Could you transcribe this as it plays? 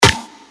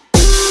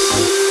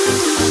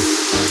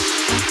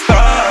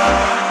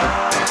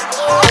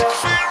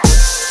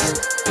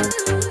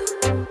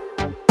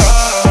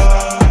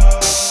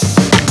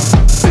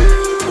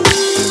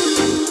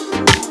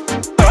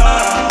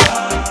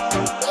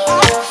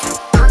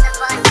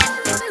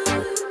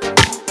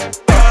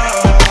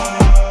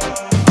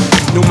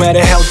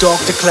matter how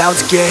dark the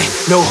clouds get,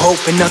 no hope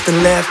and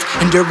nothing left.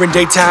 And during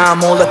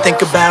daytime, all I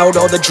think about,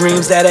 all the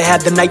dreams that I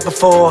had the night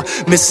before.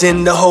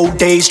 Missing the whole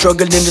day,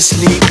 struggling to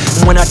sleep.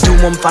 And when I do,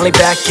 I'm finally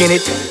back in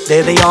it.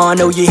 There they are, I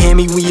know you hear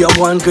me, we are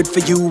one. Good for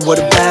you, what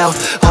about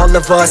all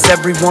of us,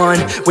 everyone?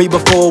 Way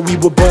before we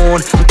were born,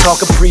 I'm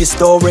talking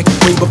prehistoric.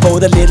 Way before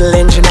the little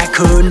engine that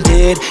couldn't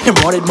did and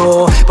wanted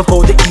more.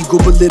 Before the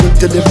ego belittled,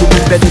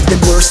 delivering better than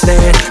worse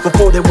than.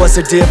 Before there was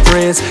a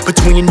difference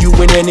between you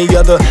and any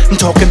other. I'm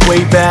talking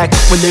way back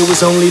when there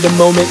was only the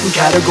moment and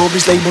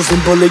categories, labels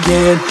and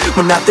bullying.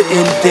 Well, not the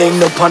end thing,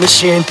 no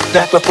punishing.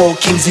 Back before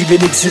kings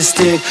even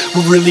existed,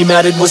 what really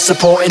mattered was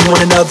supporting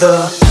one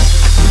another.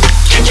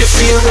 Can you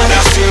feel what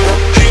I feel?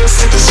 Hands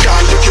to the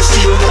sky, you can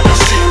feel what I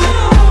feel.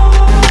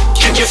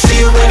 Can you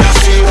feel what I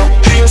feel?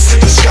 Hands to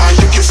the sky,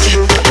 you can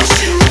feel what I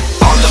feel.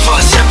 All of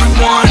us,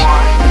 everyone.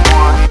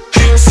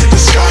 Hands to the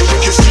sky, you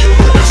can feel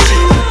what I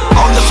feel.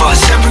 All of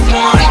us,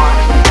 everyone.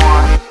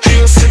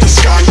 Hands to the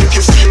sky, you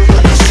can feel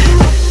what I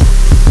feel.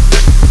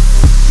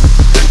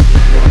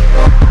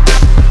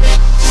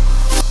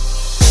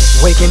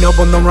 Waking up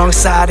on the wrong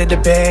side of the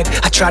bed,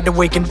 I tried to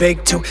wake and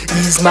bake to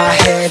ease my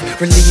head,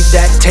 relieve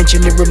that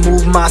tension and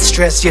remove my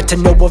stress, yet to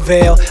no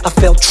avail. I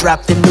felt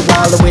trapped in the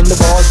wallowing, the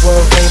walls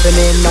were caving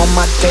in on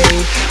my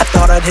day. I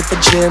thought I'd hit the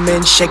gym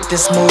and shake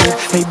this mood.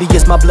 Maybe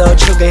it's my blood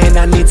sugar and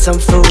I need some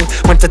food.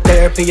 Went to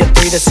therapy at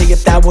 3 to see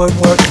if that would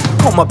work.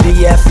 Called my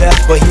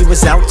BFF, but he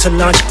was out to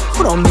lunch.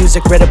 Put on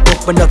music, read a book,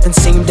 but nothing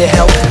seemed to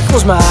help.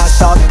 Closed my eyes,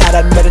 thought that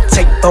I'd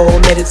meditate for a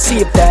minute, see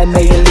if that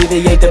may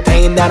alleviate the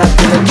pain that I'm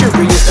feeling.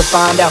 Curious to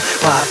find out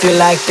why I feel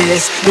like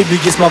this. Maybe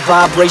it's my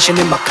vibration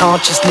in my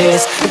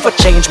consciousness. If I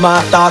change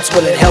my thoughts,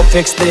 will it help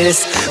fix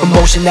this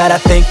emotion that I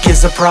think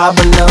is a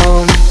problem?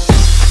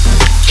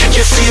 Can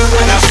you feel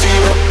what I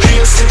feel?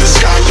 Hands to the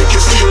sky, you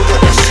can feel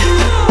what I feel.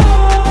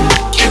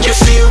 Can you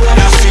feel what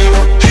I feel?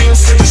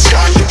 Hands to the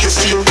sky, you can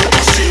feel what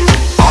I feel.